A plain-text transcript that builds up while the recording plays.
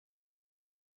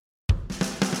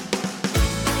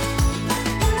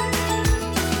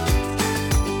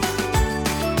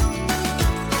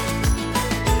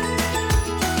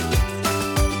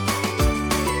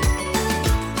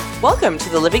Welcome to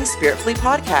the Living Spiritfully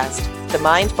podcast, the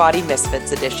Mind Body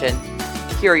Misfits edition.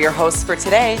 Here are your hosts for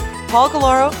today, Paul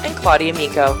Galoro and Claudia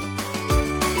Miko.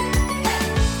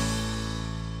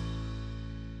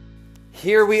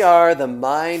 Here we are, the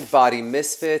Mind Body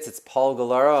Misfits. It's Paul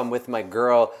Galoro. I'm with my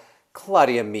girl,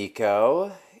 Claudia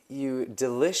Miko. You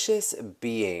delicious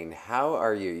being. How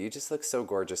are you? You just look so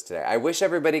gorgeous today. I wish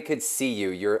everybody could see you.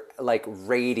 You're like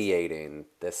radiating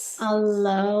this.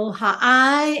 Aloha.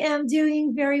 I am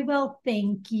doing very well.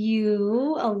 Thank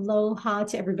you. Aloha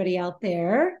to everybody out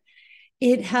there.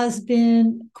 It has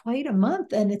been quite a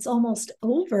month and it's almost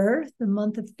over, the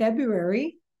month of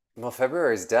February. Well,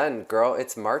 February's done, girl.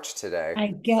 It's March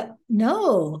today.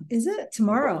 No, is it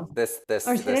tomorrow? This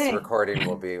Or today? recording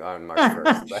will be on March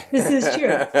 1st. This is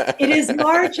true. It is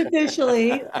March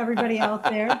officially, everybody out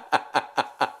there.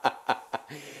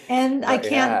 And I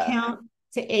can't count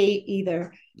to 8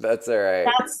 either. That's all right.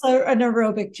 That's an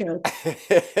aerobic joke.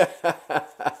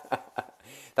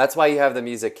 That's why you have the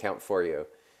music count for you.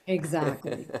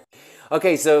 Exactly.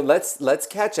 Okay, so let's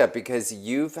catch up because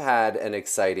you've had an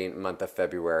exciting month of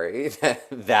February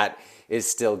that is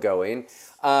still going.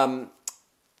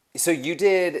 So you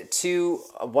did 2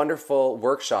 wonderful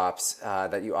workshops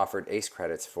that you offered ACE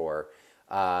credits for.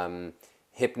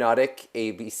 Hypnotic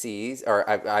ABCs, or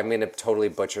I'm going to totally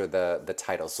butcher the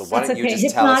title. So why don't you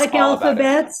just tell us all about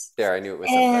it? There, I knew it was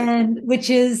something. Which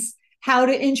is how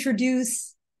to introduce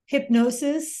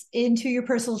hypnosis into your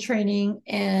personal training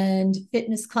and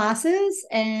fitness classes,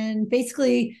 and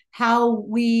basically how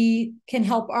we can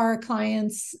help our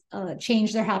clients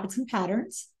change their habits and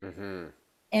patterns. Mm-hmm.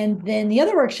 And then the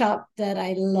other workshop that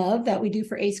I love that we do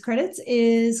for ACE credits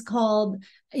is called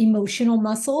Emotional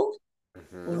Muscle,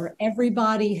 or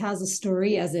Everybody Has a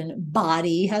Story, as in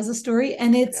body has a story.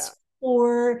 And it's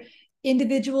for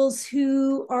individuals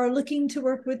who are looking to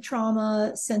work with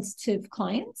trauma sensitive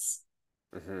clients.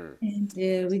 Mm-hmm.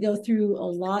 And we go through a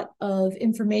lot of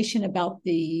information about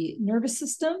the nervous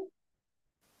system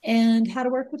and how to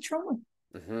work with trauma.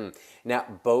 Mm-hmm. Now,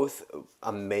 both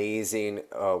amazing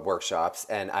workshops,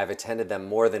 and I've attended them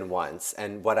more than once.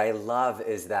 And what I love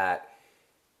is that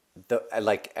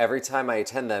every time I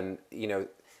attend them, you know,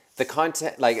 the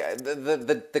content,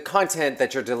 the content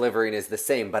that you're delivering is the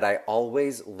same, but I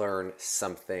always learn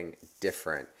something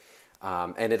different.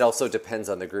 And it also depends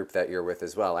on the group that you're with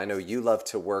as well. I know you love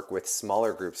to work with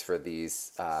smaller groups for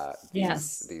these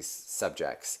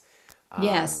subjects.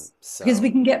 Yes, because we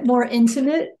can get more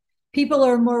intimate. People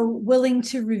are more willing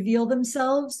to reveal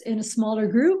themselves in a smaller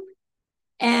group.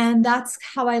 And that's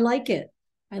how I like it.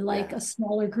 I like a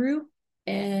smaller group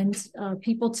and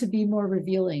people to be more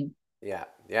revealing. Yeah,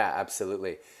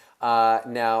 absolutely.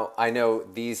 Now, I know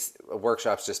these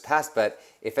workshops just passed, but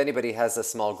if anybody has a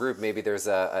small group, maybe there's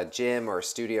a gym or a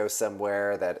studio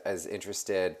somewhere that is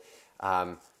interested,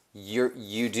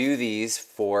 you do these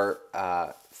for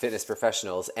fitness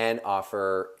professionals and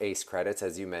offer ACE credits,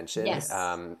 as you mentioned. Yes.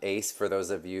 ACE, for those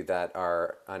of you that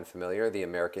are unfamiliar, the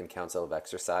American Council of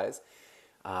Exercise.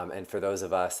 And for those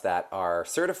of us that are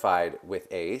certified with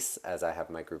ACE, as I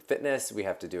have my group fitness, we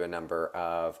have to do a number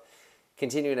of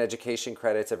continuing education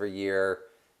credits every year,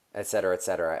 et cetera, et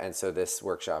cetera. And so these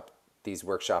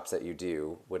workshops that you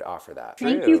do would offer that.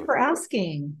 Thank you for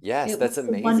asking. Yes, that's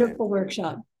amazing. A wonderful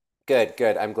workshop. Good.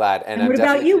 I'm glad. And what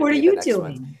about you? What are you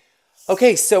doing?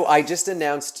 Okay, so I just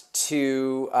announced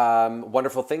 2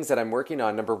 wonderful things that I'm working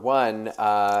on. Number 1,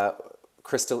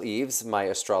 Crystal Eves, my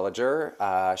astrologer,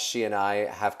 she and I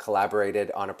have collaborated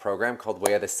on a program called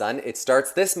Way of the Sun. It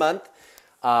starts this month,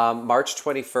 March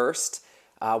 21st.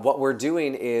 What we're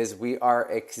doing is we are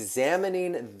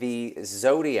examining the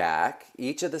zodiac,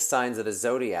 each of the signs of the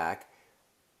zodiac,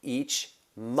 each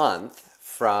month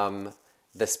from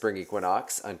the spring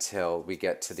equinox until we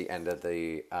get to the end of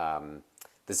the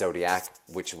zodiac,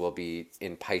 which will be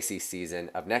in Pisces season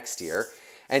of next year.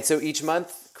 And so each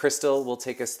month, Crystal will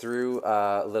take us through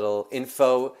a little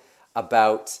info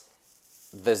about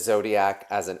the zodiac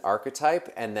as an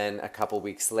archetype, and then a couple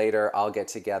weeks later I'll get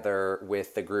together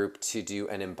with the group to do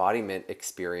an embodiment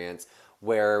experience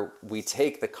where we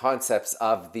take the concepts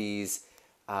of these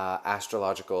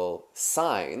astrological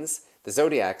signs, the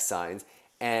zodiac signs,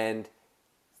 and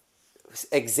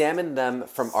examine them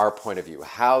from our point of view,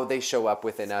 how they show up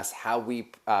within us, how we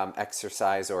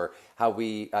exercise or how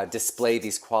we display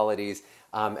these qualities,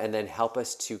 and then help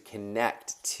us to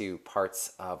connect to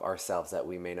parts of ourselves that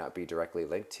we may not be directly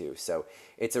linked to. So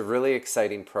it's a really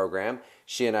exciting program.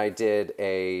 She and I did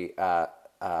a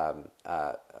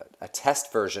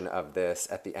test version of this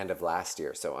at the end of last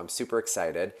year. So I'm super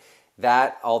excited.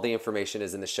 that all the information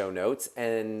is in the show notes,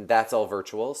 and that's all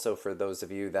virtual. So for those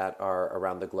of you that are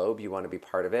around the globe, you want to be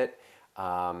part of it,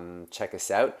 check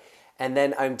us out. And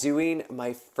then I'm doing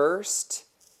my first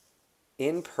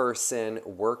in-person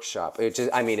workshop. It just,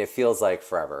 I mean, it feels like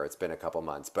forever. It's been a couple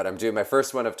months, but I'm doing my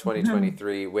first one of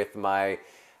 2023 with my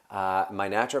my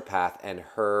naturopath and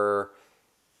her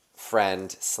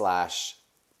friend slash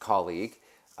colleague,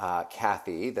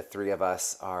 Kathy. The three of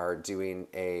us are doing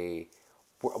a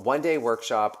one-day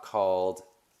workshop called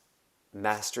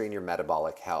Mastering Your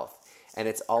Metabolic Health, and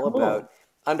it's all Cool. about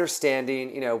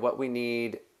understanding, what we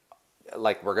need.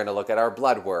 Like, we're going to look at our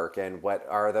blood work and what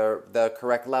are the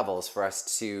correct levels for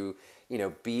us to,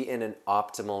 be in an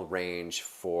optimal range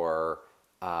for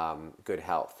good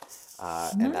health.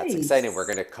 And that's exciting. We're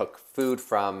Nice. going to cook food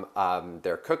from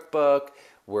their cookbook.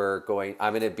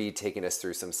 I'm going to be taking us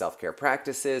through some self-care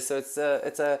practices. So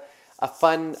it's a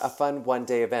fun 1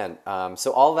 day event.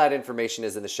 So all that information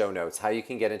is in the show notes. How you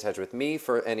can get in touch with me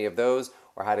for any of those,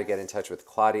 or how to get in touch with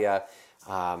Claudia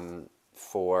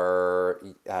for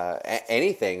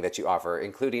anything that you offer,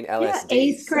 including Yeah, LSD.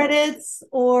 ACE So credits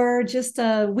or just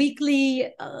a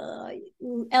weekly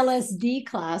LSD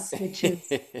class, which is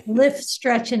lift,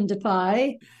 stretch, and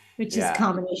defy, which is a yeah,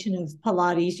 combination of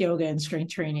Pilates, yoga, and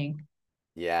strength training.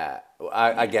 yeah.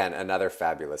 Yeah. Again, another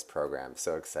fabulous program.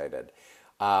 So excited.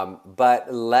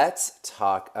 But let's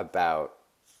talk about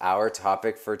our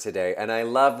topic for today. And I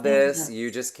love this. You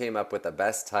Yes. just came up with the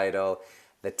best title,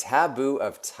 The Taboo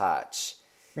of Touch.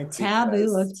 The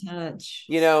taboo of Because, touch.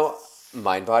 you know,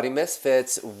 Mind Body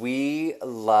Misfits, we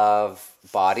love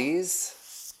bodies.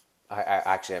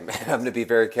 I'm going to be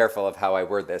very careful of how I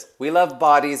word this. We love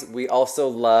bodies. We also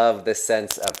love the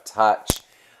sense of touch.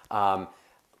 Um,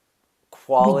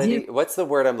 We do. Quality, what's the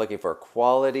word I'm looking for?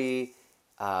 Quality,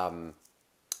 um,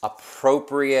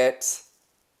 appropriate,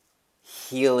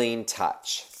 healing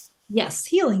touch. Yes,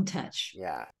 healing touch.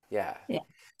 Yeah, yeah. Yeah.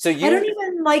 So I don't you,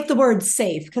 even like the word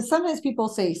safe because sometimes people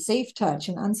say safe touch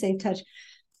and unsafe touch,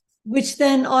 which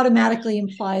then automatically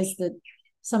implies that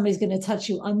somebody's going to touch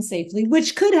you unsafely,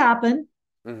 which could happen,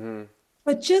 mhm,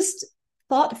 but just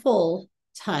thoughtful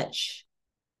touch,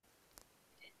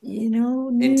 new,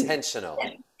 intentional.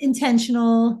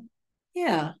 intentional,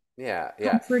 yeah, Yeah,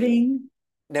 yeah. comforting.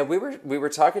 Now we were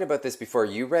talking about this before.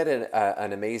 You read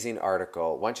an amazing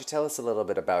article. Why don't you tell us a little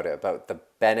bit about it, about the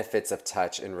benefits of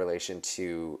touch in relation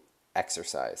to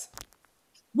exercise?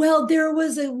 Well, there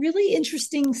was a really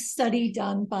interesting study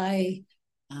done by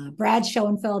Brad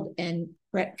Schoenfeld and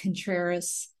Brett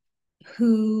Contreras,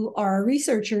 who are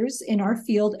researchers in our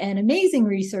field and amazing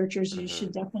researchers. You Hmm.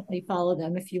 should definitely follow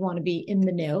them if you want to be in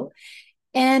the know.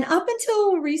 And up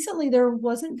until recently, there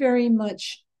wasn't very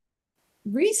much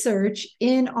research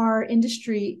in our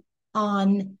industry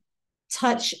on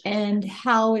touch and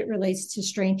how it relates to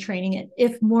strength training, and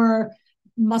if more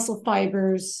muscle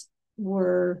fibers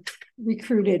were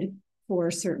recruited for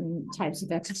certain types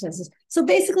of exercises. So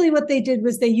basically, what they did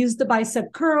was they used the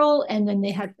bicep curl, and then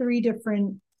they had three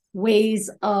different ways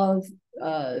of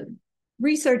uh,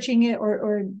 researching it,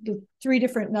 or the three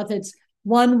different methods.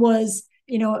 One was,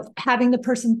 having the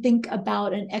person think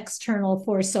about an external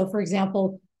force. So, for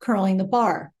example, curling the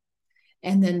bar.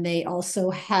 And then they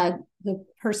also had the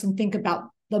person think about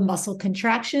the muscle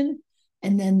contraction.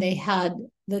 And then they had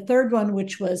the third one,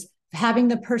 which was having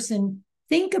the person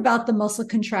think about the muscle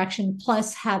contraction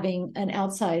plus having an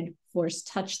outside force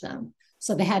touch them.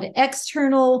 So they had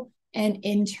external and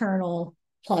internal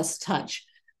plus touch,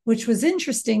 which was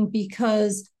interesting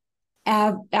because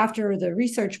after the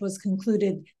research was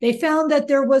concluded, they found that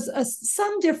there was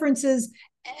some differences,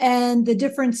 and the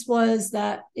difference was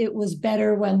that it was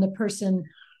better when the person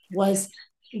was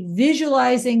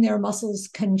visualizing their muscles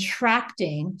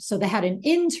contracting, so they had an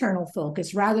internal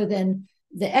focus rather than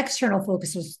the external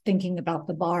focus was thinking about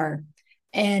the bar,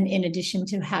 and in addition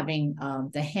to having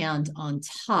the hand on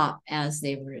top as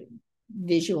they were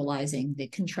visualizing the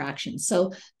contraction.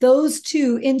 So those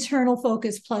two, internal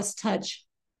focus plus touch,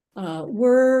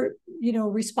 were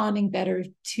responding better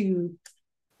to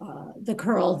the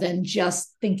curl than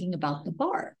just thinking about the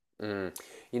bar, Mm.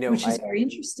 which is I very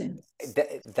interesting.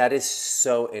 that is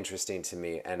so interesting to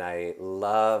me, and I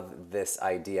love this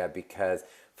idea because,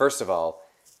 first of all,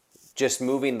 just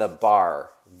moving the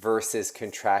bar versus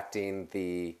contracting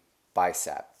the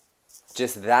bicep,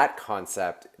 just that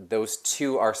concept, those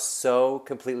two are so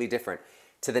completely different.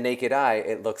 To the naked eye,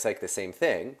 it looks like the same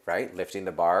thing, right? Lifting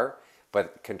the bar,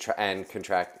 but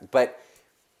contract. But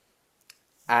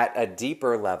at a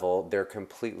deeper level, they're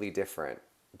completely different.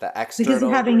 The Because of external,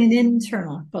 having an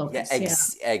internal yeah,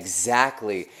 focus. Yeah.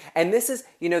 exactly. And this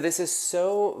is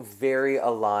so very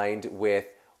aligned with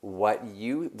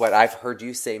what I've heard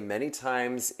you say many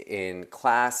times in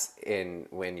class,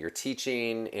 when you're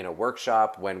teaching, in a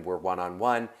workshop, when we're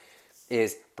one-on-one,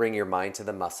 is bring your mind to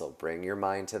the muscle, bring your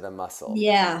mind to the muscle.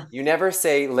 Yeah. You never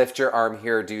say lift your arm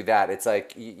here, do that. It's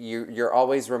like you're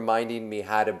always reminding me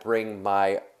how to bring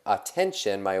my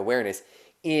attention, my awareness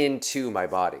into my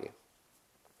body.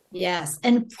 Yes.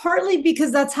 And partly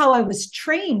because that's how I was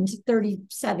trained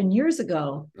 37 years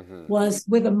ago, was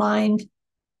with a mind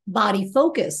body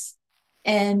focus.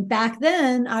 And back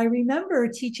then I remember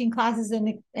teaching classes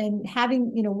and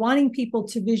having, wanting people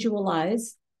to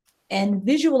visualize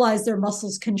their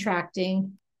muscles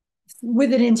contracting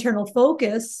with an internal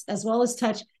focus as well as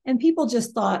touch. And people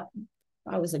just thought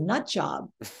I was a nut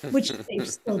job, which they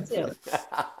still do.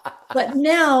 But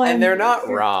now and they're not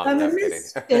wrong. I'm a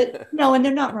misfit. No, and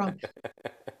they're not wrong.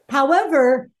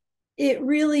 However, it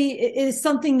really is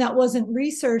something that wasn't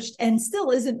researched and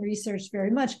still isn't researched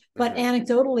very much. But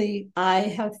anecdotally, I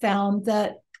have found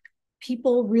that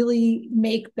people really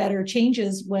make better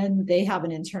changes when they have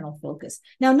an internal focus.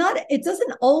 Now, it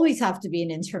doesn't always have to be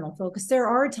an internal focus. There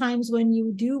are times when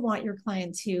you do want your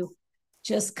client to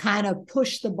just kind of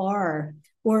push the bar,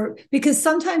 or because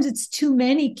sometimes it's too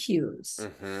many cues.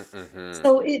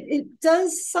 So it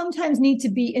does sometimes need to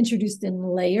be introduced in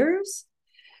layers.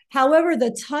 However,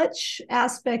 the touch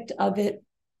aspect of it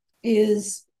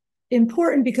is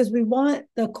important because we want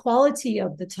the quality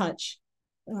of the touch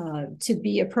to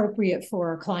be appropriate for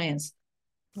our clients.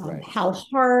 Right. How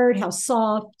hard, how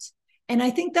soft. And I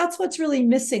think that's what's really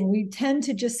missing. We tend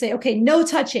to just say, okay, no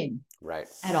touching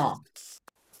at all.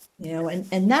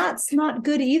 And that's not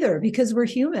good either, because we're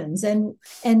humans, and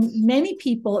many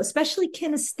people, especially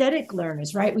kinesthetic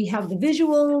learners, right? We have the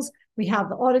visuals, we have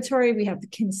the auditory, we have the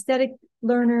kinesthetic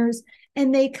learners,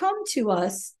 and they come to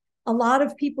us. A lot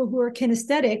of people who are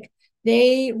kinesthetic,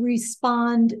 they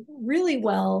respond really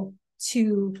well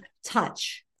to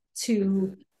touch,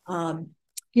 to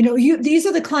these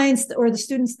are the clients or the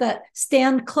students that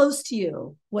stand close to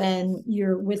you when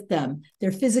you're with them.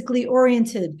 They're physically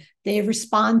oriented. They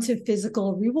respond to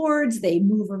physical rewards. They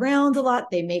move around a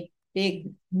lot. They make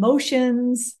big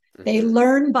motions. They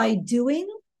learn by doing,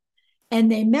 and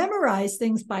they memorize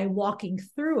things by walking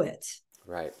through it.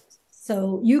 Right.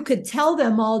 So you could tell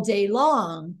them all day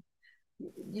long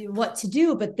what to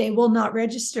do, but they will not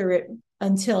register it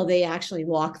until they actually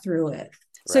walk through it.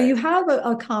 So you have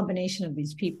a combination of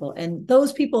these people, and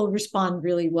those people respond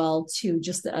really well to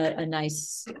just a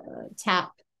nice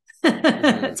tap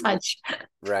touch.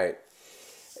 Right.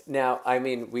 Now, I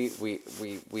mean, we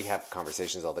have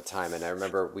conversations all the time, and I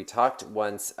remember we talked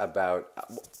once about,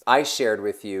 I shared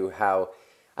with you how,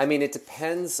 I mean, it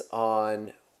depends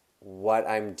on what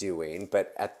I'm doing,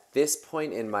 but at this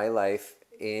point in my life,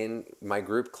 in my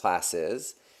group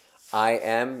classes, I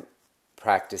am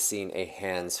practicing a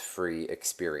hands-free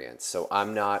experience. So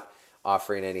I'm not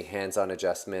offering any hands-on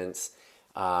adjustments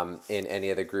in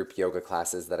any of the group yoga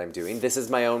classes that I'm doing. This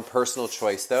is my own personal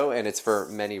choice, though, and it's for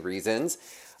many reasons.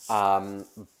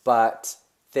 But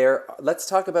let's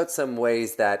talk about some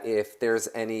ways that if there's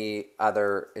any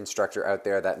other instructor out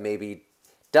there that maybe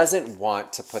doesn't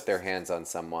want to put their hands on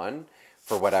someone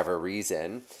for whatever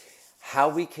reason, how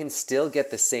we can still get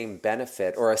the same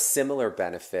benefit or a similar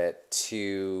benefit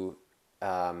to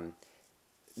to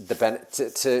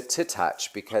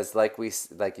touch, because like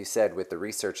you said, with the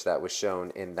research that was shown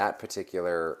in that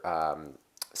particular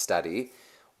study,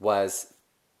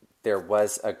 there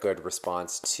was a good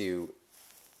response to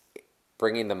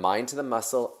bringing the mind to the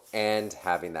muscle and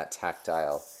having that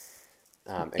tactile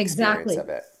experience of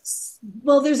it.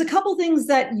 Well, there's a couple things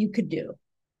that you could do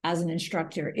as an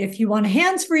instructor if you want a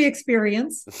hands-free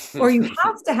experience, or you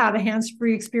have to have a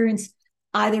hands-free experience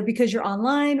either because you're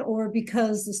online or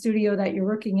because the studio that you're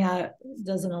working at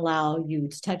doesn't allow you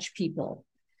to touch people.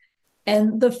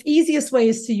 And the easiest way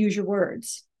is to use your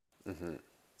words.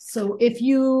 So if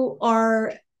you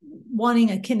are wanting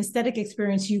a kinesthetic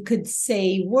experience, you could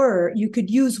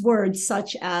use words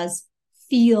such as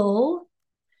feel,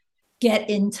 get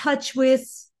in touch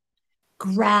with,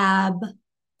 grab,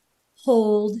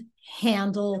 hold,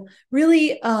 handle,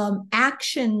 really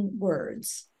action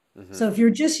words. So if you're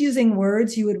just using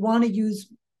words, you would want to use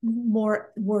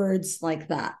more words like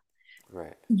that.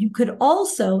 Right. You could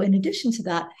also, in addition to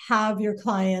that, have your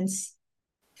clients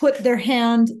put their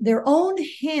own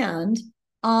hand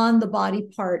on the body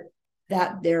part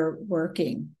that they're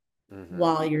working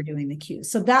while you're doing the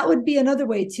cues. So that would be another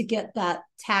way to get that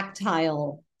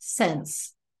tactile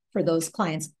sense for those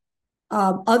clients.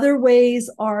 Other ways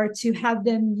are to have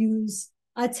them use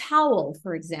a towel,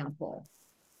 for example.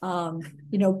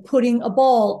 Putting a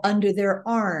ball under their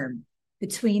arm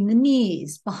between the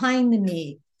knees, behind the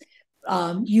knee,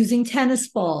 using tennis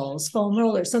balls, foam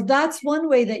rollers. So that's one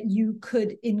way that you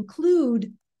could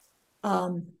include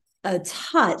a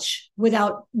touch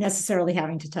without necessarily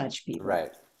having to touch people.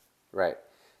 Right, right.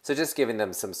 So just giving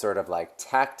them some sort of like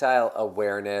tactile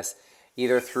awareness,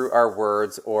 either through our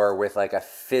words or with like a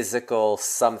physical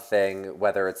something,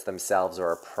 whether it's themselves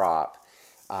or a prop,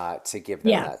 to give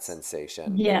them that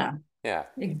sensation. Yeah. Yeah.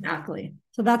 Exactly.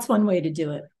 So that's one way to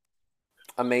do it.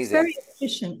 Amazing. It's very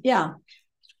efficient. Yeah.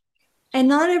 And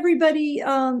not everybody,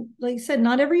 like I said,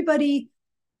 not everybody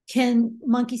can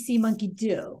monkey see, monkey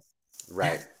do.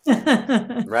 Right.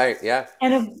 Right. Yeah.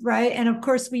 And of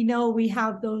course, we know we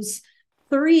have those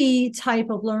 3 type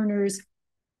of learners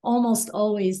almost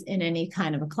always in any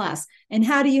kind of a class. And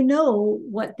how do you know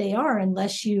what they are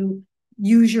unless you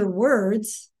use your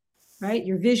words, right?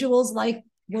 Your visuals, like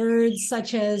words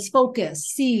such as focus,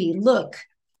 see, look.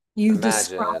 You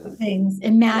describe things,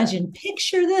 imagine,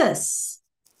 picture this.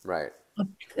 Right.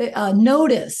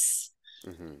 Notice.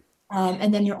 Mm-hmm.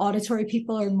 And then your auditory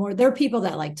people are they're people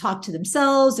that like talk to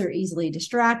themselves, they're easily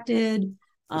distracted.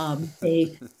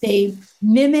 They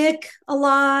mimic a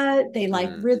lot, they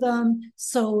like rhythm.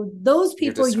 So those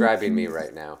people— You're describing me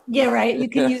right now. Yeah, right. You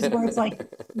can use words like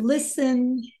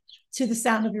listen to the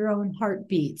sound of your own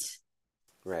heartbeat.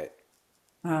 Right.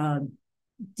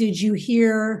 Did you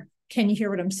hear? Can you hear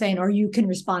what I'm saying? Or you can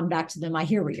respond back to them. I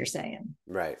hear what you're saying.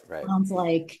 Right, right. Sounds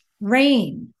like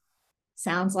rain.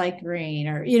 Sounds like rain,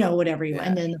 or, whatever you want.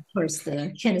 And then, of course,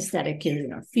 the kinesthetic,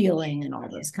 feeling and all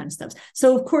those kind of stuff.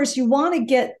 So, of course, you want to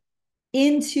get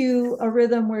into a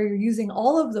rhythm where you're using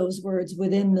all of those words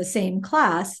within the same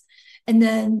class. And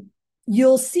then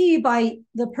you'll see by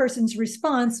the person's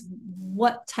response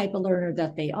what type of learner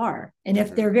that they are. And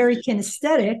if they're very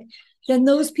kinesthetic, then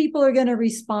those people are going to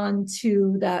respond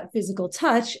to that physical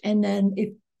touch. And then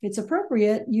if it's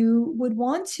appropriate, you would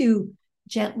want to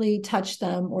gently touch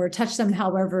them or touch them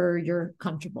however you're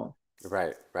comfortable.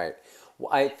 Right, right.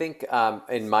 Well, I think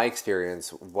in my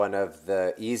experience, one of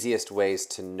the easiest ways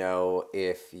to know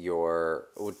what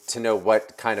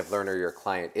kind of learner your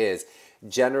client is,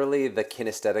 generally the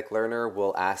kinesthetic learner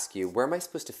will ask you, where am I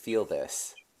supposed to feel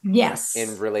this? Yes.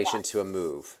 In relation to a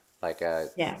move, like a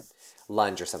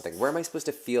lunge or something. Where am I supposed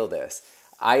to feel this?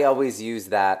 I always use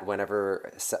that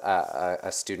whenever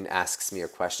a student asks me a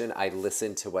question. I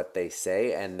listen to what they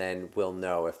say, and then we'll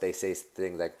know if they say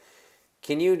things like,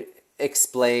 can you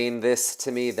explain this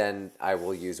to me? Then I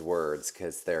will use words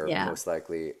because they're most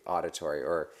likely auditory.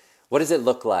 Or what does it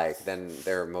look like? Then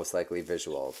they're most likely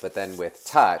visual. But then with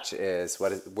touch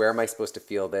where am I supposed to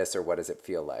feel this, or what does it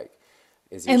feel like?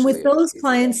 And with those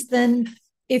clients, then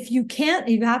if you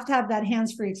have to have that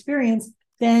hands-free experience,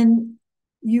 then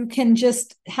you can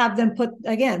just have them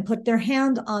put their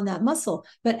hand on that muscle.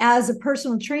 But as a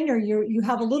personal trainer, you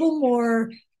have a little more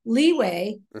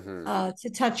leeway to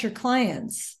touch your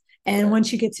clients. And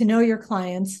once you get to know your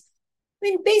clients, I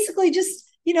mean, basically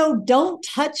just, don't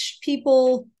touch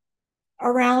people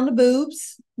around the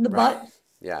boobs, the butt.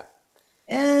 Yeah.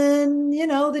 And,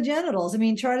 the genitals. I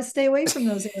mean, try to stay away from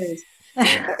those areas.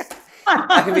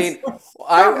 I mean,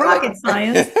 rocket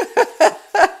science.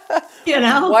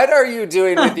 What are you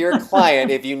doing with your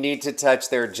client if you need to touch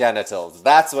their genitals?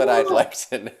 That's what I'd like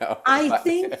to know. I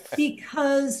think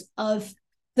because of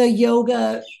the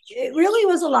yoga, it really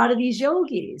was a lot of these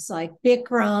yogis like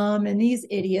Bikram and these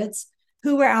idiots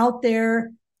who were out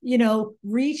there,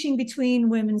 reaching between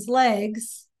women's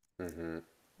legs,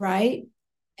 right?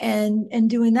 And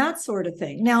doing that sort of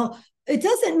thing. Now, it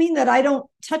doesn't mean that I don't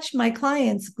touch my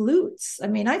clients' glutes. I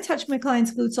mean, I touch my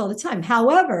clients' glutes all the time.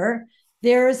 However,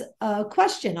 there's a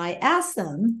question I ask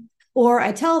them, or I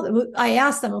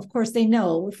ask them, of course, they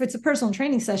know. If it's a personal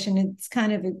training session,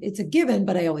 it's a given,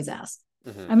 but I always ask.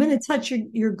 I'm going to touch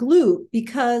your glute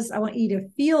because I want you to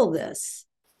feel this,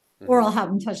 or I'll have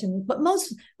them touch them. But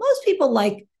most people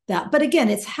like that. But again,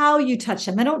 it's how you touch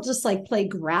them. I don't just like play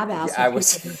grab ass. I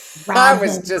was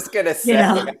just going to say.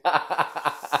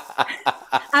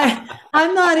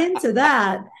 I'm not into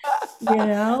that,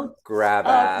 Grab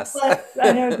ass. But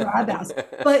I know grab ass.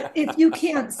 But if you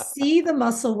can't see the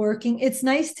muscle working, it's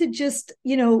nice to just,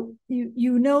 you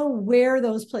know where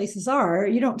those places are.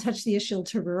 You don't touch the ischial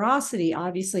tuberosity,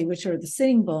 obviously, which are the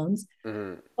sitting bones,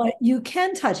 but you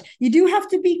can touch. You do have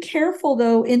to be careful,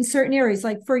 though, in certain areas.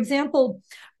 Like, for example,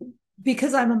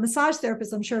 because I'm a massage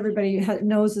therapist, I'm sure everybody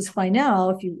knows this by now,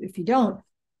 if you don't.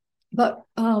 But,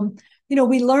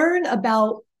 we learn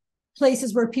about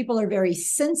places where people are very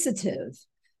sensitive.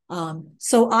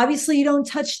 So obviously you don't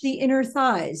touch the inner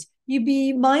thighs. you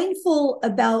be mindful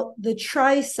about the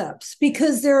triceps,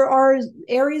 because there are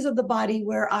areas of the body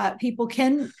where people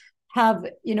can have,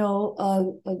 a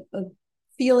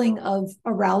feeling of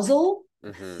arousal.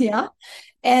 Mm-hmm. Yeah.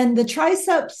 And the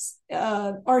triceps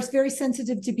are very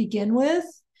sensitive to begin with.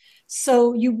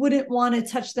 So you wouldn't want to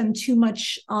touch them too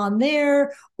much on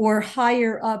there, or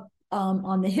higher up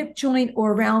on the hip joint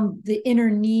or around the inner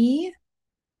knee.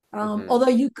 Mm-hmm. Although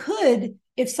you could,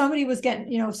 if somebody was getting,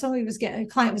 a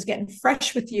client was getting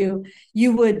fresh with you,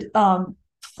 you would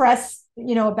press,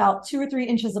 about 2 or 3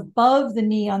 inches above the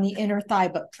knee on the inner thigh,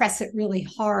 but press it really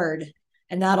hard,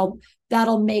 and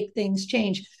that'll make things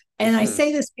change. And I Mm-hmm.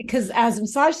 say this because as a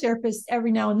massage therapist,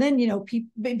 every now and then, people,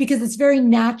 because it's very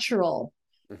natural.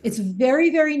 Mm-hmm. It's very,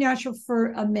 very natural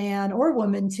for a man or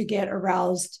woman to get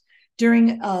aroused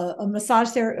during a massage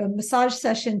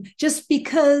session, just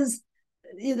because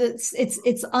it's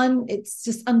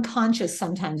just unconscious.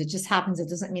 Sometimes it just happens. It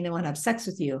doesn't mean they want to have sex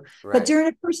with you, but Right. during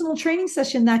a personal training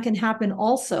session, that can happen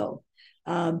also.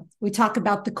 We talk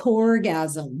about the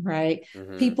core-gasm, right?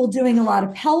 Mm-hmm. People doing a lot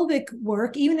of pelvic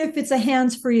work, even if it's a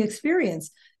hands-free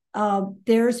experience.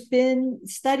 There's been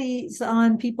studies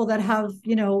on people that have,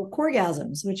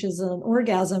 core-gasms, which is an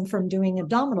orgasm from doing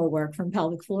abdominal work, from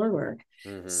pelvic floor work.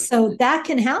 Mm-hmm. So that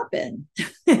can happen.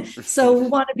 So we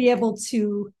want to be able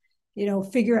to,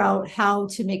 figure out how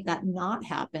to make that not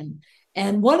happen.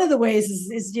 And one of the ways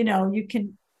is you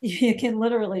can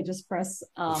literally just press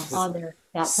on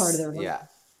that part of their body. Yeah.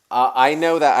 I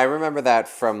know that. I remember that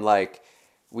from like,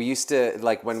 we used to,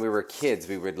 like when we were kids,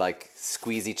 we would like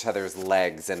squeeze each other's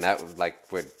legs and that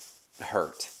would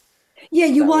hurt. Yeah,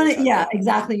 Is you that what you're want to, talking yeah, about?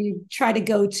 exactly. You try to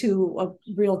go to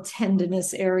a real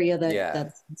tendinous area Yeah.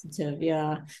 that's sensitive.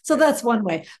 Yeah. So Yeah. that's one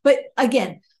way. But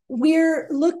again,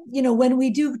 when we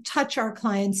do touch our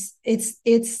clients,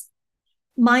 it's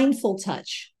mindful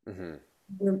touch. Mm-hmm.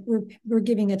 We're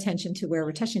giving attention to where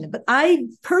we're touching them. But I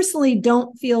personally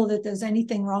don't feel that there's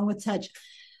anything wrong with touch.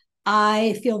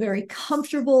 I feel very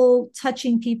comfortable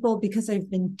touching people because I've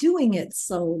been doing it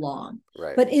so long.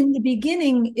 Right. But in the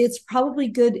beginning, it's probably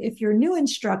good, if you're a new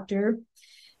instructor,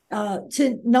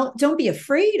 don't be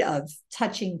afraid of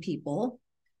touching people.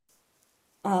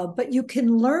 But you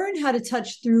can learn how to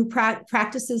touch through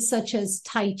practices such as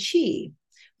Tai Chi.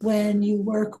 When you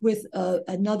work with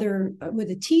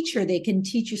with a teacher, they can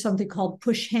teach you something called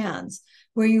push hands,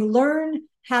 where you learn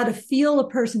how to feel a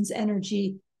person's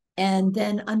energy and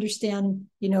then understand,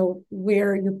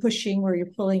 where you're pushing, where you're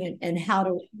pulling, and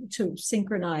how to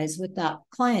synchronize with that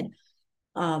client,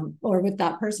 or with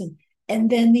that person.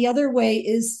 And then the other way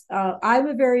is,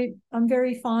 I'm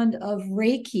very fond of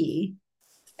Reiki,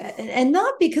 and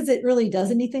not because it really does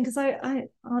anything, because I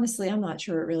honestly, I'm not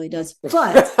sure it really does, but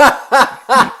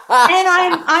and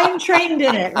I'm trained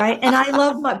in it, right? And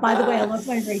by the way, I love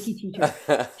my Reiki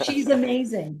teacher. She's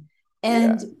amazing. Yeah.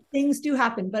 And things do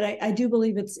happen, but I do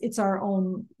believe it's our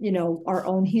own, our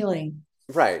own healing.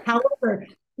 Right. However,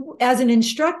 as an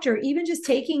instructor, even just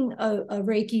taking a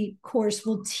Reiki course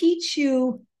will teach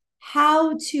you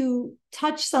how to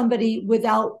touch somebody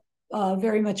without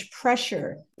very much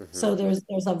pressure. Mm-hmm. So there's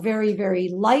a very, very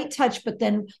light touch, but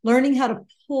then learning how to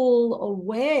pull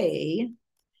away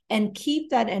and keep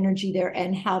that energy there,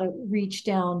 and how to reach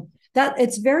down. That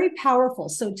it's very powerful.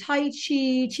 So Tai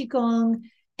Chi, Qigong,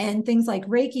 and things like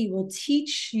Reiki will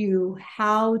teach you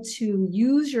how to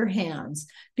use your hands,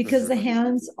 because the Mm-hmm.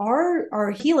 hands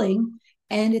are healing,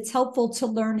 and it's helpful to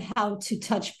learn how to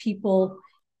touch people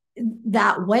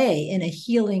that way, in a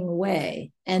healing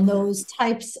way. And Mm-hmm. those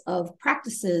types of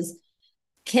practices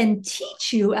can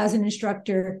teach you as an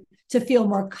instructor to feel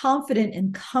more confident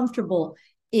and comfortable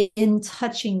in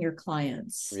touching your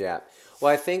clients. Yeah.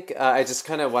 Well, I think I just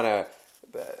kind of want to.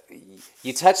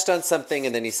 You touched on something,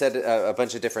 and then you said a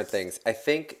bunch of different things. I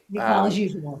think. Well, as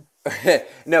usual.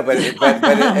 No,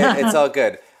 it's all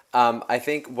good. I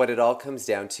think what it all comes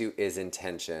down to is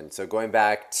intention. So going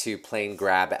back to plain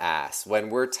grab ass, when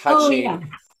we're Oh, yeah.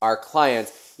 touching our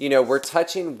clients, we're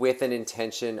touching with an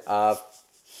intention of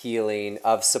healing,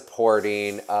 of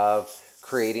supporting, of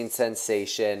creating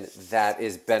sensation that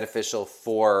is beneficial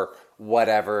for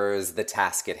whatever is the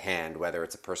task at hand, whether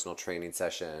it's a personal training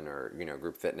session or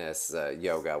group fitness,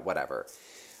 yoga, whatever.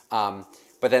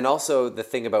 But then also the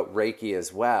thing about Reiki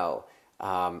as well.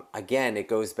 Again, it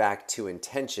goes back to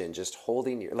intention. Just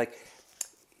holding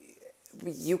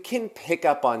you can pick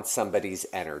up on somebody's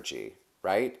energy,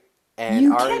 right? And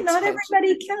You our can, not intention.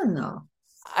 everybody can, though.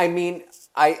 I mean,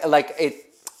 I like it.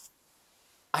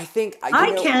 I think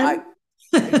I can.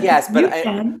 yes, but You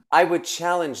can. I would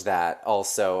challenge that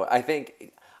also. I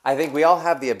think we all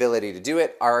have the ability to do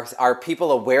it. Are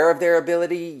people aware of their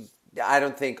ability? I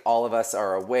don't think all of us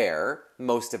are aware.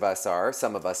 Most of us are,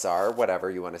 some of us are, whatever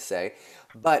you want to say.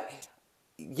 But,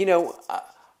 you know,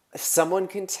 someone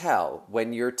can tell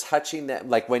when you're touching them,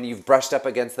 like when you've brushed up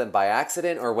against them by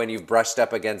accident or when you've brushed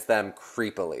up against them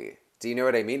creepily. Do you know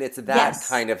what I mean? It's that Yes.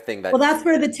 kind of thing Well, that, that's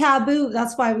where the taboo,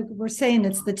 that's why we're saying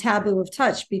it's the taboo of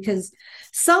touch, because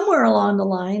somewhere along the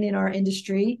line in our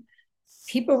industry,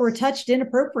 people were touched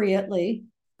inappropriately.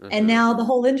 And mm-hmm, now the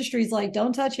whole industry is like,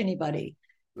 don't touch anybody.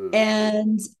 mm,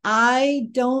 And I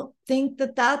don't think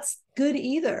that that's good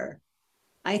either.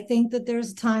 I think that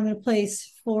there's a time and a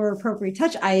place for appropriate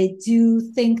touch. I do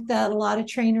think that a lot of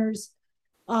trainers,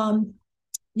 um,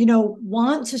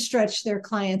 want to stretch their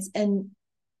clients and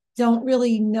don't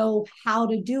really know how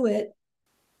to do it.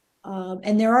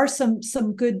 And there are some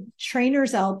good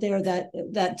trainers out there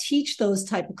that teach those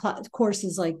type of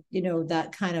courses, like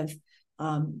that kind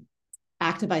of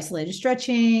active isolated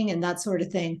stretching and that sort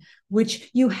of thing, which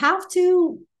you have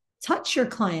to touch your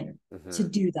client to mm-hmm,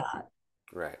 do that.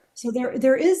 right, So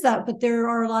there is that, but there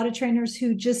are a lot of trainers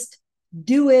who just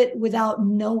do it without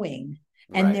knowing,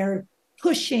 and right. they're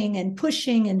pushing and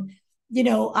pushing. And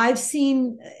I've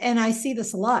seen, and I see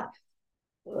this a lot.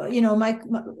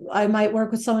 I might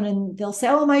work with someone and they'll say,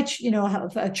 oh, I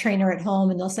have a trainer at home,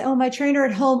 and they'll say, oh, my trainer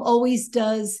at home always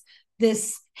does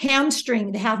this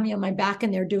hamstring. They have me on my back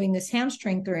and they're doing this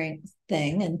hamstring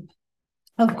thing. And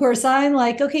of course, I'm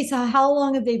like, okay, so how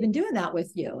long have they been doing that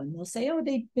with you? And they'll say, oh,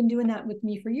 they've been doing that with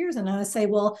me for years. And I say,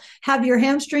 well, have your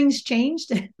hamstrings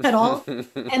changed at all?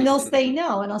 And they'll say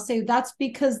no. And I'll say, that's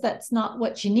because that's not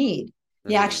what you need.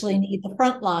 You Mm-hmm, actually need the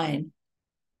front line.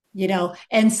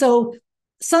 And so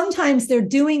sometimes they're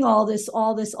doing all this,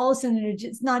 and they're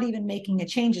just not even making a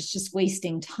change. It's just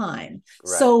wasting time.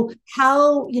 right. So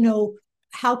how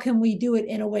can we do it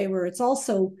in a way where it's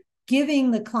also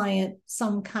giving the client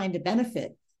some kind of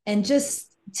benefit? And Mm-hmm, just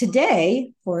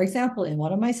today, for example, in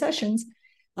one of my sessions,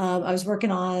 I was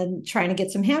working on trying to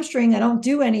get some hamstring. I don't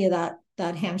do any of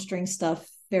that hamstring stuff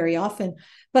very often,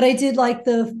 but I did like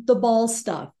the ball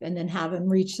stuff, and then have him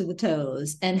reach to the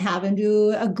toes, and have him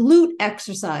do a glute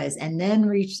exercise and then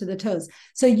reach to the toes.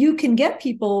 So you can get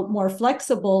people more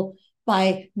flexible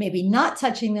by maybe not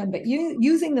touching them, but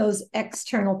using those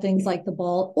external things like the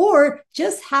ball, or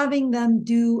just having them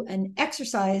do an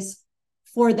exercise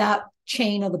for that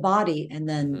chain of the body, and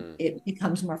then mm-hmm, it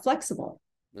becomes more flexible.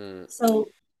 mm.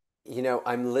 So, You know,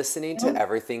 I'm listening to oh,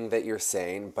 everything that you're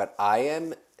saying, but I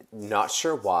am not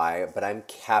sure why, but I'm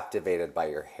captivated by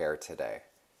your hair today.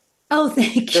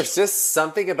 thank you. There's just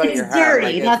something about your It's hair. I'm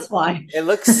like, dirty. That's why. it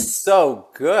looks so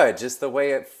good, just the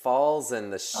way it falls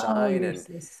and the Oh, shine you're and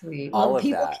so sweet. all Well, of people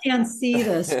that. can't see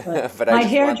this, but But I my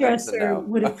just want them to hairdresser know.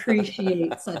 would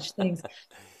appreciate such things.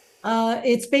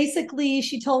 It's basically,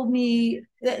 she told me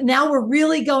that, now we're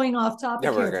really going off Yeah,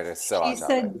 topic we're here. going to so She off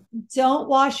said, topic. don't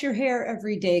wash your hair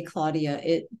every day, Claudia.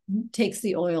 It takes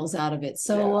the oils out of it.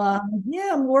 So, Yeah, yeah,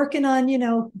 I'm working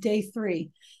on, day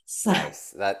 3. So,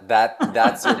 nice.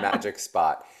 That's your magic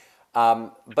spot.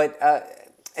 But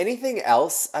anything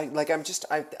else?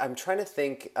 I'm trying to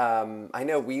think. I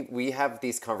know we have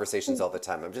these conversations all the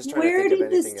time. I'm just trying to where think of did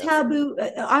this anything else. taboo,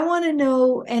 I want to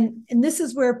know, and this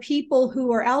is where people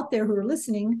who are out there who are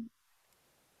listening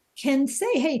can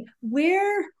say, hey,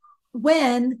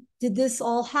 when did this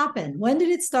all happen? When did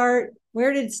it start?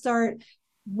 Where did it start?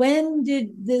 When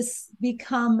did this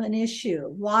become an issue?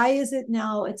 Why is it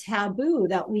now a taboo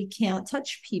that we can't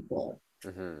touch people?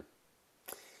 Hmm.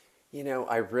 You know,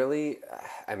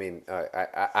 I mean,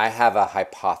 I have a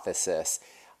hypothesis.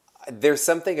 There's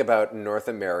something about North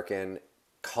American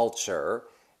culture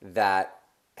that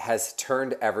has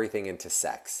turned everything into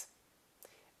sex.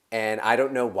 And I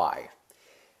don't know why.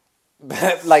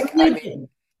 But like, I mean, Religion.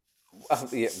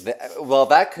 yeah, well,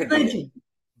 that could be it. Religion.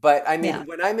 But I mean, Yeah.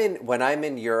 when I'm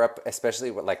in Europe,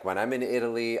 especially like when I'm in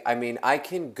Italy, I mean, I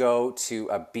can go to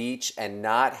a beach and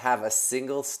not have a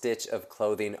single stitch of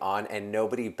clothing on and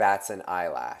nobody bats an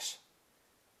eyelash.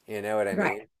 You know what I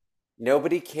Right. mean?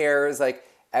 Nobody cares. Like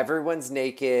everyone's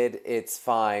naked. It's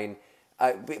fine.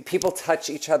 People touch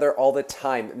each other all the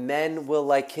time. Men will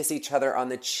like kiss each other on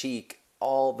the cheek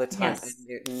all the time, and Yes.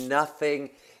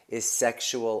 nothing is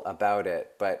sexual about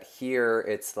it. But here,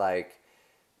 it's like,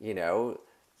 you know,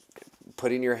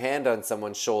 putting your hand on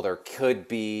someone's shoulder could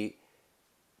be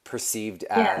perceived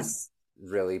as Yes.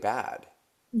 really bad.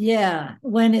 Yeah.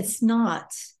 When it's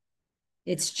not,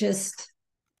 it's just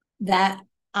that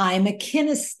I'm a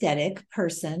kinesthetic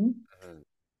person, Mhm.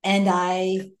 and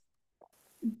I,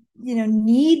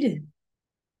 need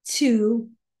to,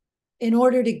 in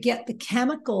order to get the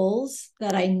chemicals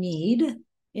that I need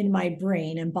in my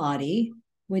brain and body,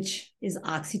 which is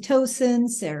oxytocin,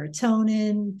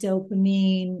 serotonin,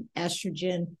 dopamine,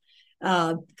 estrogen.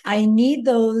 I need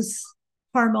those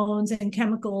hormones and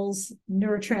chemicals,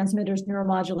 neurotransmitters,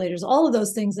 neuromodulators, all of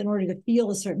those things in order to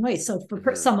feel a certain way. So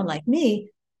for someone like me,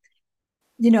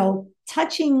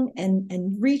 touching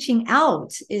and reaching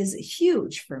out is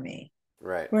huge for me.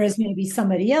 Right. Whereas maybe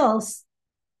somebody else,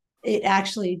 it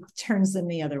actually turns them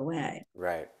the other way.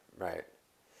 Right. Right.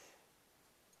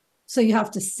 So you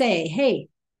have to say, hey,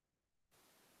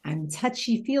 I'm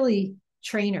touchy-feely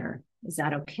trainer. Is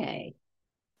that okay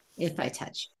if I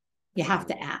touch? You have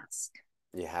to ask.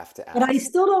 You have to ask. But I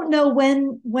still don't know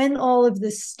when all of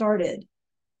this started.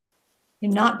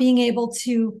 You're not being able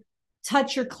to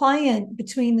touch your client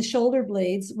between the shoulder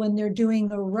blades when they're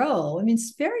doing a row. I mean,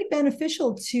 it's very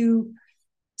beneficial to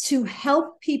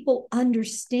help people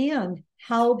understand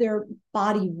how their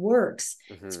body works.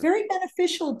 It's very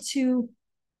beneficial to,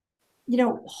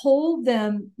 hold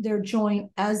their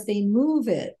joint as they move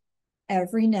it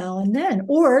every now and then,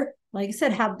 or like I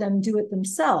said, have them do it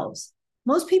themselves.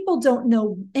 Most people don't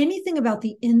know anything about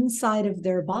the inside of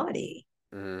their body,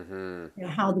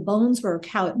 how the bones work,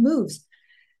 how it moves.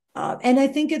 And I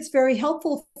think it's very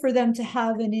helpful for them to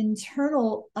have an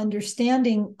internal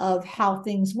understanding of how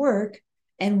things work.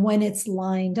 And when it's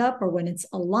lined up or when it's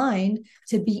aligned,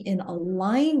 to be in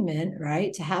alignment,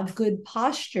 right? To have good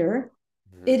posture,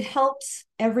 it helps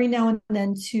every now and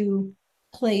then to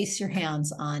place your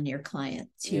hands on your client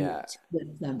to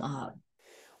lift them up.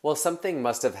 Well, something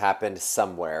must have happened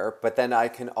somewhere, but then I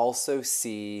can also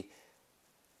see,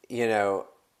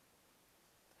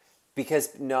 because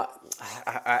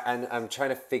I'm trying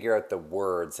to figure out the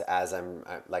words as I'm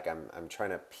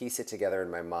trying to piece it together in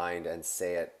my mind and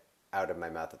say it out of my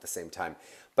mouth at the same time.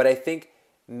 But I think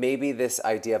maybe this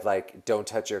idea of don't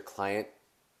touch your client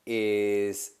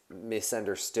is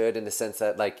misunderstood in the sense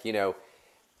that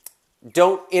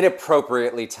don't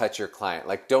inappropriately touch your client.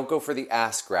 Don't go for the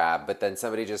ass grab, but then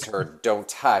somebody just heard don't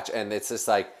touch. And it's just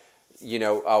I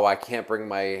can't bring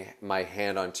my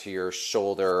hand onto your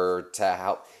shoulder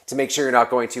to make sure you're not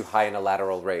going too high in a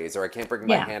lateral raise, or I can't bring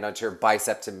my hand onto your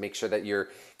bicep to make sure that you're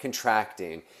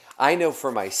contracting. I know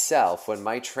for myself, when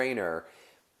my trainer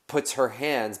puts her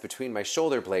hands between my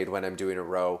shoulder blade when I'm doing a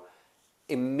row,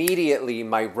 immediately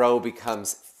my row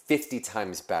becomes 50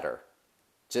 times better.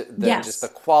 Just the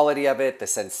quality of it, the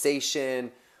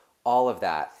sensation, all of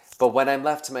that. But when I'm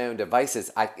left to my own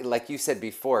devices, like you said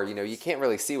before, you can't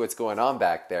really see what's going on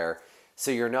back there.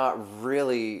 So you're not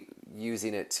really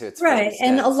using it to its full right.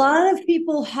 extent. And a lot of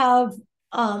people have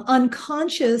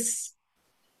unconscious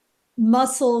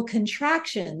muscle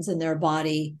contractions in their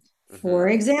body. For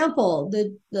example,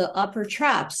 the upper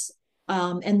traps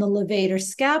and the levator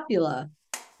scapula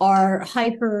are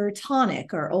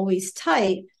hypertonic, are always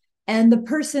tight, and the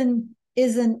person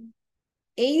isn't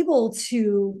able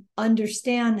to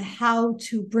understand how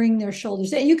to bring their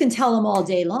shoulders in. You can tell them all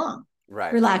day long,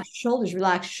 right? Relax your shoulders,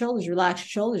 relax your shoulders, relax your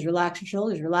shoulders, relax your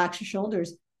shoulders, relax your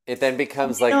shoulders. It then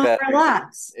becomes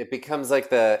relax. It becomes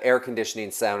like the air conditioning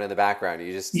sound in the background.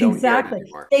 You just don't hear it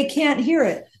anymore. They can't hear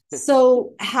it.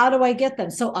 So how do I get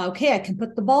them? So, okay, I can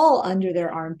put the ball under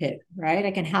their armpit, right?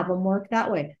 I can have them work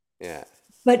that way. Yeah.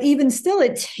 But even still,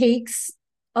 it takes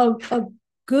a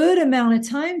good amount of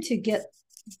time to get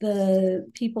the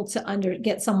people to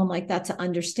get someone like that to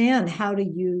understand how to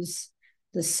use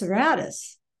the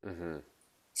serratus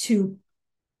to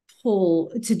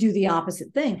do the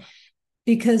opposite thing.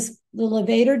 Because the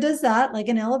levator does that like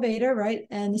an elevator, right?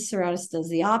 And the serratus does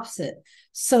the opposite.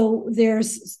 So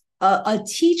there's a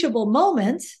teachable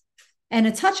moment and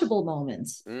a touchable moment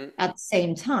at the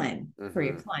same time for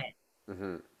your client.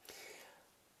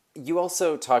 You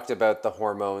also talked about the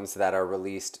hormones that are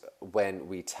released when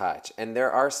we touch. And there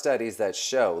are studies that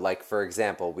show, for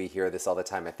example, we hear this all the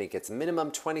time. I think it's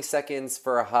minimum 20 seconds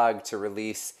for a hug to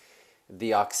release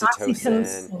the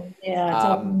oxytocin.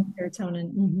 Dopamine,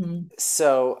 serotonin.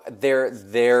 So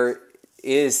there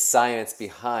is science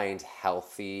behind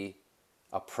healthy,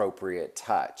 appropriate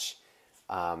touch,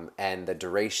 and the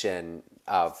duration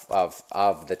of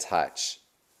the touch.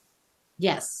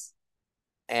 Yes.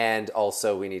 And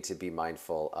also we need to be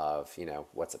mindful of,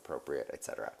 what's appropriate, et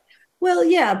cetera. Well,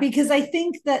 yeah, because I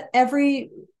think that every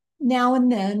now and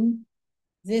then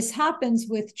this happens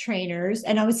with trainers,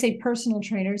 and I would say personal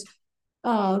trainers,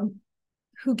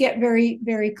 who get very,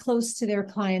 very close to their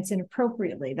clients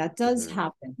inappropriately. That does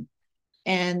happen.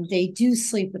 And they do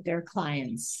sleep with their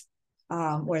clients,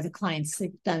 or the clients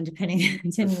sleep with them, depending on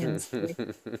the sleep.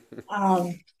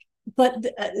 But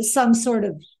some sort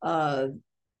of,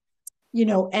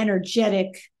 energetic.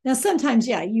 Now, sometimes,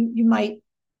 you might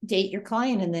date your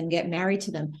client and then get married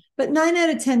to them. But 9 out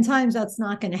of 10 times, that's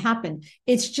not going to happen.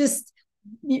 It's just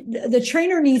the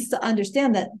trainer needs to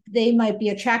understand that they might be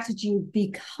attracted to you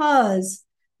because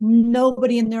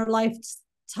nobody in their life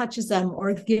touches them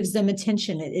or gives them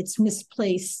attention. It's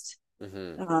misplaced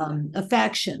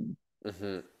affection.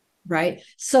 Right.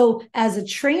 So as a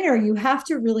trainer, you have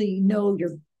to really know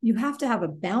you have to have a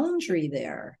boundary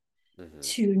there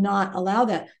to not allow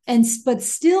that, but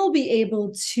still be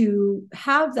able to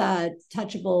have that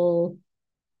touchable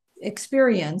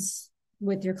experience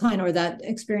with your client, or that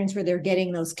experience where they're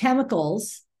getting those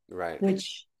chemicals, Right.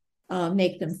 which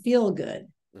make them feel good,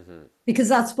 because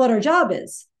that's what our job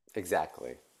is.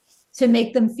 Exactly. To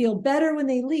make them feel better when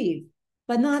they leave,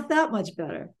 but not that much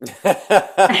better. No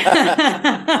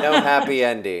happy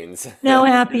endings. No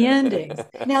happy endings.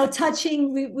 Now,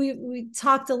 touching, we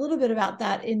talked a little bit about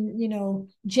that in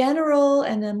general,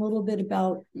 and then a little bit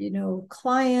about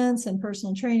clients and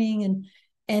personal training,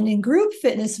 and in group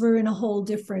fitness, we're in a whole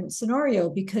different scenario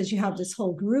because you have this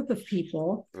whole group of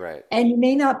people, Right. and you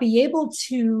may not be able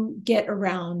to get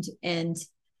around and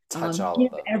touch all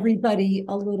give of them. everybody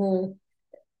a little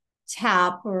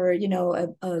tap, or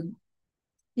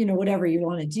whatever you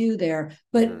want to do there,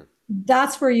 but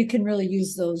that's where you can really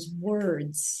use those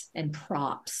words and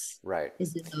props, right,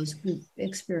 is in those group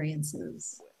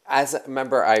experiences.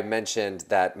 Remember, I mentioned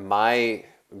that my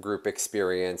group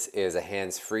experience is a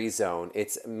hands-free zone.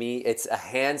 It's a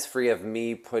hands-free of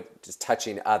me just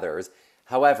touching others.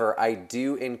 However, I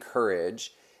do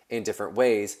encourage in different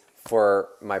ways for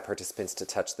my participants to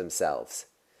touch themselves.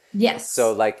 Yes.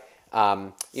 So like,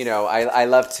 I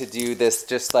love to do this,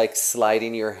 just like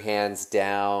sliding your hands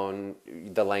down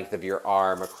the length of your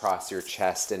arm across your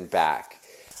chest and back.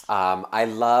 I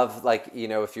love, like,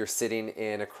 if you're sitting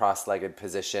in a cross-legged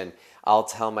position, I'll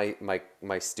tell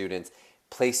my students,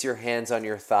 place your hands on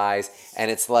your thighs,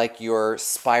 and it's like you're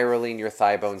spiraling your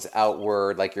thigh bones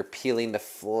outward, like you're peeling the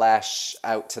flesh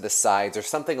out to the sides or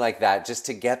something like that, just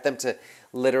to get them to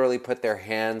literally put their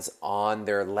hands on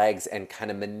their legs and kind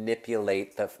of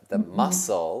manipulate the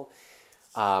muscle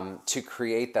to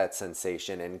create that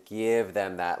sensation and give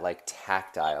them that like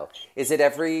tactile. Is it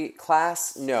every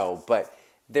class? No, but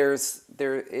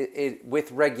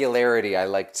with regularity, I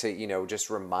like to, just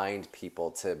remind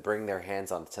people to bring their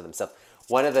hands onto themselves.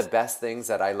 One of the best things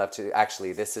that I love to,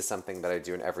 actually, this is something that I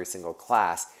do in every single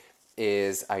class,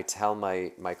 is I tell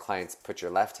my clients, put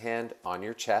your left hand on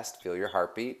your chest, feel your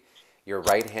heartbeat, your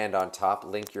right hand on top,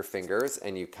 link your fingers,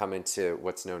 and you come into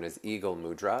what's known as Eagle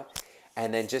Mudra.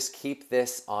 And then just keep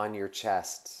this on your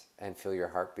chest and feel your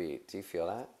heartbeat. Do you feel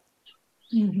that?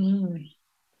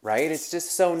 Right? It's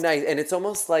just so nice. And it's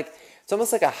almost like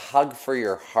a hug for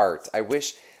your heart. I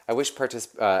wish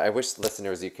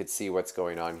listeners, you could see what's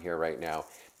going on here right now.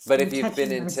 But if you've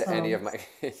been into any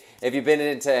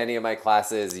of my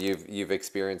classes, you've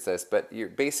experienced this. But you're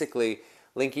basically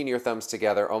linking your thumbs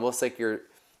together, almost like you're.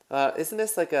 Isn't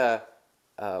this like this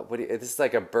is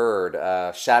like a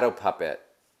bird, shadow puppet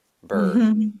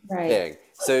bird Right. thing.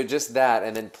 So just that,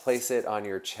 and then place it on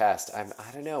your chest. I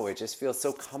don't know, it just feels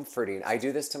so comforting. I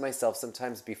do this to myself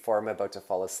sometimes before I'm about to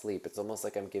fall asleep. It's almost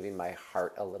like I'm giving my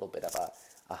heart a little bit of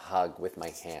a hug with my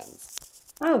hands.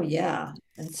 Oh yeah.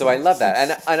 So I love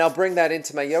that. And I'll bring that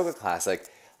into my yoga class. Like,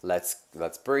 let's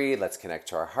breathe, let's connect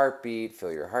to our heartbeat,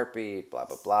 feel your heartbeat, blah,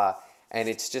 blah, blah. And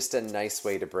it's just a nice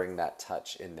way to bring that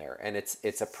touch in there. And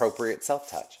it's appropriate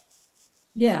self-touch.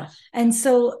 Yeah. And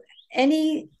so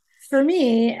for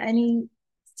me, any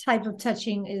type of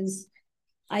touching is,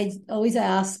 I always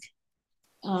ask,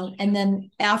 and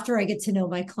then after I get to know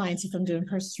my clients, if I'm doing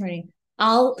personal training,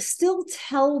 I'll still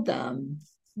tell them,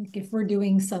 like if we're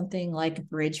doing something like a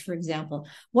bridge, for example.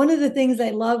 One of the things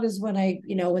I love is when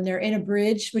when they're in a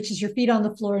bridge, which is your feet on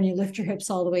the floor and you lift your hips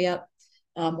all the way up,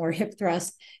 or hip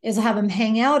thrust, is I have them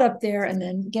hang out up there and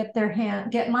then get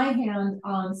my hand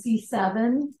on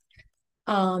C7,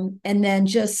 and then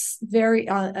just very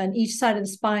on each side of the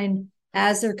spine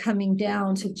as they're coming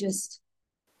down, to just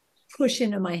push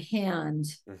into my hand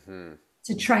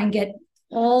to try and get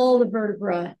all the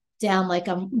vertebra down, like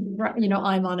I'm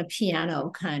on a piano,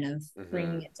 kind of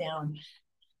bringing it down.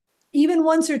 Even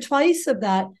once or twice of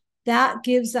that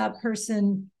gives that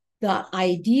person the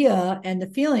idea and the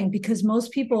feeling, because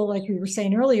most people, like we were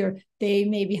saying earlier, they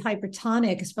may be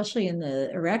hypertonic, especially in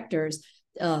the erectors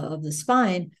of the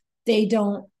spine. They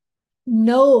don't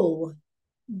know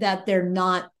that they're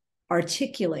not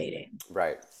articulating.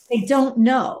 Right. They don't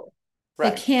know.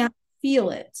 Right. They can't feel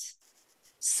it.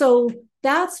 So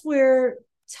that's where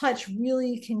touch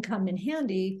really can come in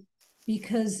handy,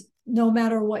 because no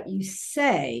matter what you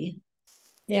say,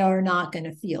 they are not going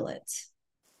to feel it.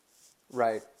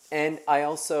 Right. And I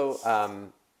also,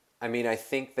 I mean, I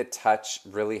think that touch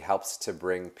really helps to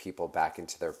bring people back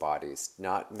into their bodies.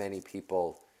 Not many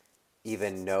people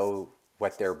even know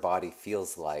what their body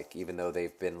feels like, even though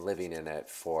they've been living in it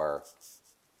for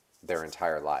their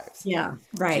entire lives. Yeah,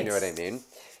 Do you know right. what I mean?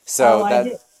 Oh, So I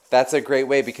do. that's a great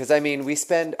way because I mean, we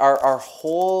spend our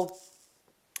whole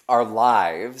our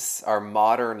lives, our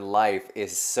modern life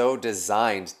is so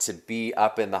designed to be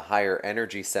up in the higher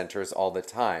energy centers all the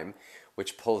time,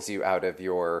 which pulls you out of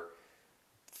your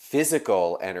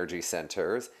physical energy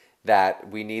centers, that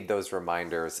we need those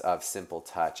reminders of simple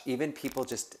touch. Even people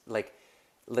just like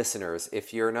listeners,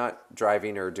 if you're not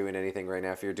driving or doing anything right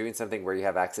now, if you're doing something where you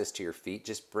have access to your feet,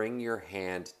 just bring your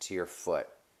hand to your foot.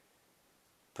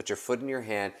 Put your foot in your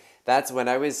hand. That's when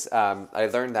I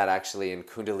learned that actually in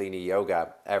Kundalini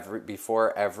Yoga.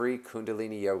 Before every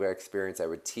Kundalini Yoga experience I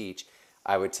would teach,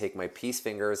 I would take my peace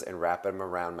fingers and wrap them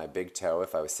around my big toe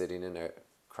if I was sitting in a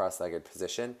cross-legged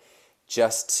position,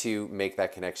 just to make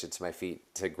that connection to my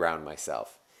feet to ground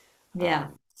myself. Yeah.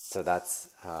 So that's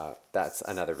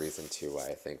another reason too why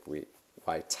I think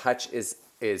why touch is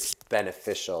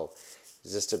beneficial,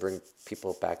 just to bring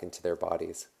people back into their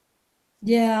bodies.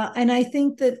 Yeah. And I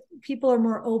think that people are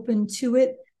more open to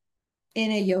it in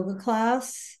a yoga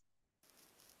class.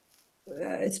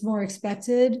 It's more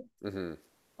expected. Mm-hmm.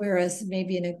 Whereas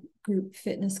maybe in a group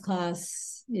fitness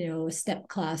class, a step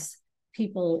class,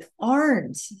 people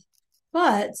aren't.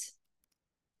 But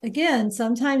again,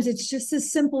 sometimes it's just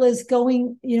as simple as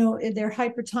going, if they're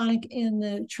hypertonic in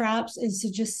the traps, is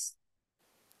to just,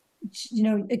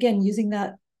 again, using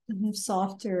that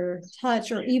softer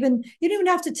touch, or even you don't even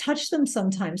have to touch them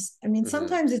sometimes. I mean, Mm-hmm.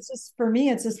 sometimes it's just, for me,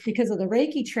 it's just because of the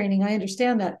Reiki training. I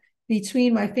understand that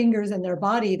between my fingers and their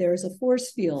body, there's a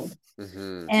force field.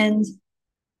 Mm-hmm. And,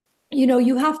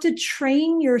 you have to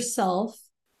train yourself,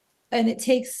 and it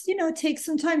takes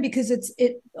some time, because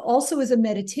it also is a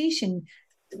meditation.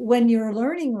 When you're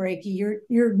learning Reiki,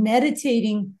 you're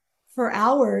meditating for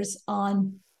hours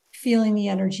on feeling the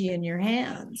energy in your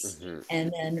hands, Mm-hmm.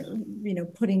 and then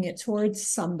putting it towards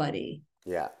somebody.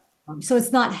 Yeah. So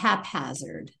it's not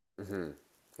haphazard. Mm-hmm.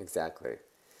 Exactly.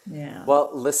 Yeah.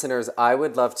 Well, listeners, we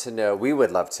would love to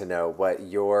know what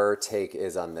your take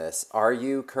is on this. Are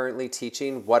you currently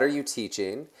teaching? What are you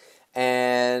teaching?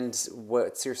 And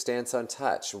what's your stance on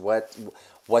touch?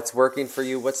 What's working for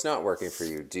you? What's not working for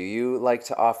you? Do you like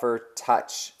to offer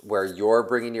touch where you're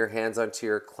bringing your hands onto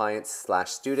your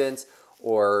clients/students,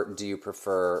 or do you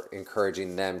prefer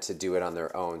encouraging them to do it on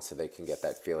their own so they can get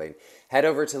that feeling? Head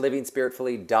over to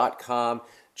livingspiritfully.com,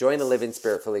 join the Living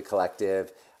Spiritfully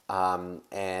Collective,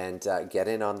 and get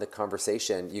in on the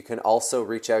conversation. You can also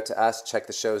reach out to us, check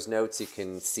the show's notes. You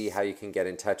can see how you can get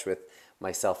in touch with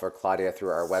myself or Claudia through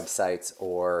our websites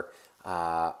or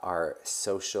our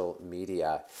social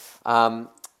media.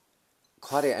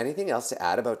 Claudia, anything else to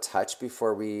add about touch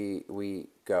before we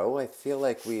go? I feel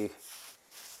like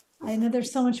I know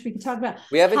there's so much we can talk about.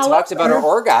 we haven't talked about our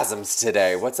However, orgasms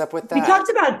today. What's up with we that? talked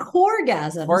about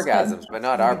orgasms, but Orgasms, but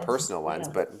not our orgasms. personal ones.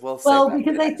 Yeah. But we'll save Well, that for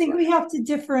because the I next think one. we have to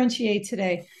differentiate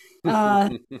today. Uh,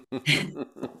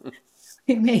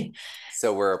 we may,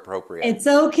 So we're appropriate. it's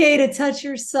okay to touch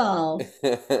yourself.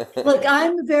 Look,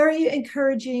 I'm very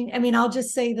encouraging. I mean, I'll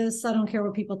just say this. I don't care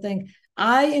what people think.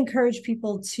 I encourage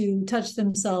people to touch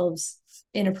themselves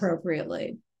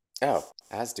inappropriately. Oh,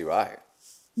 as do I.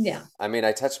 Yeah. I mean,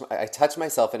 I touch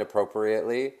myself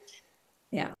inappropriately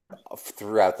Yeah.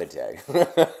 throughout the day.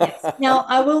 Yes. Now,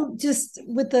 I will just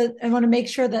I want to make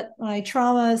sure that my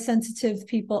trauma sensitive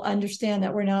people understand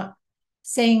that we're not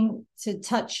saying to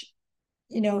touch,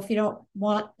 if you don't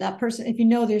want that person, if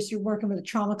you're working with a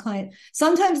trauma client,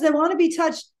 sometimes they want to be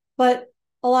touched, but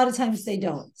a lot of times they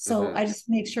don't. So Hmm. I just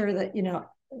make sure that,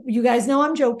 you guys know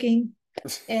I'm joking.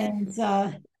 And,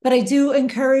 but I do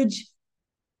encourage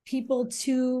people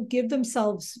to give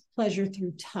themselves pleasure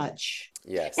through touch.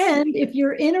 Yes. And if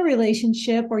you're in a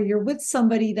relationship or you're with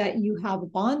somebody that you have a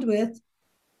bond with,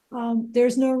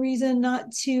 there's no reason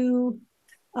not to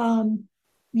um,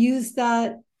 use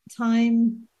that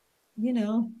time,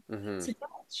 Hmm. to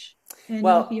touch and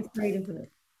not be Well, afraid of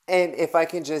it. and if I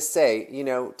can just say,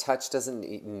 touch doesn't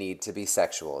need to be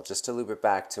sexual. Just to loop it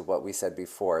back to what we said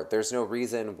before, there's no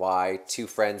reason why two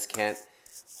friends can't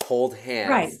hold Right.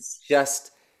 hands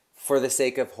just for the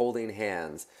sake of holding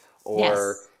hands. Or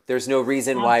Yes, there's no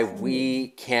reason why absolutely. we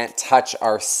can't touch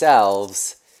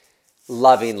ourselves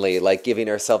lovingly, like giving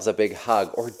ourselves a big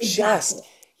hug, or Exactly.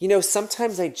 just,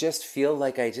 sometimes I just feel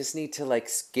like I just need to like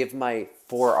give my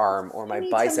forearm or You my need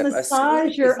to bicep a massage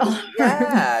squeeze. your arm.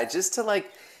 Yeah, just to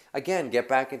like, again, get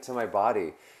back into my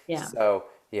body. Yeah. So,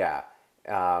 yeah,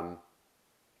 um,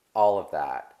 all of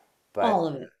that. But all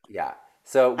of it. yeah.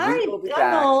 So we will be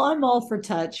back. I'm all for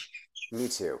touch. Me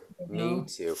too. You Me know?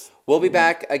 too. We'll be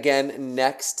back again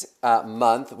next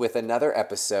month with another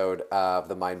episode of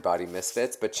the Mind Body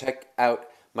Misfits. But check out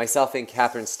myself and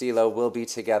Catherine Stilo. We'll be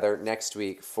together next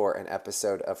week for an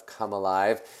episode of Come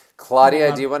Alive.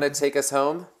 Claudia, do you want to take us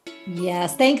home?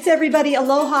 Yes. Thanks, everybody.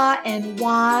 Aloha. And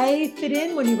why fit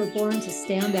in when you were born to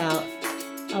stand out?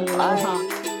 Aloha.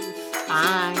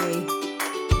 Bye.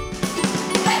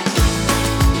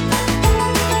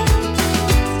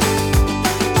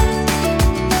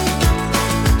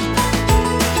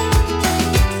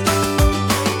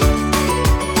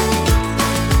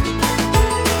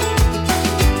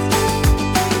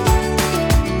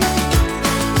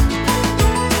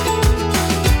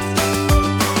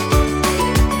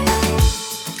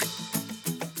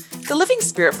 The Living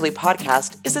Spiritfully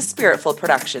podcast is a Spiritful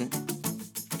production.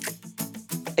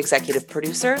 Executive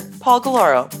producer, Paul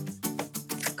Galoro.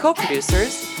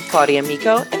 Co-producers, Claudia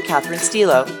Miko and Catherine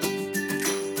Stilo.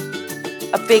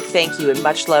 A big thank you and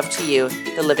much love to you,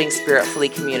 the Living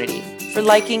Spiritfully community, for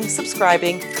liking,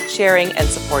 subscribing, sharing, and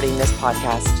supporting this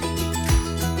podcast.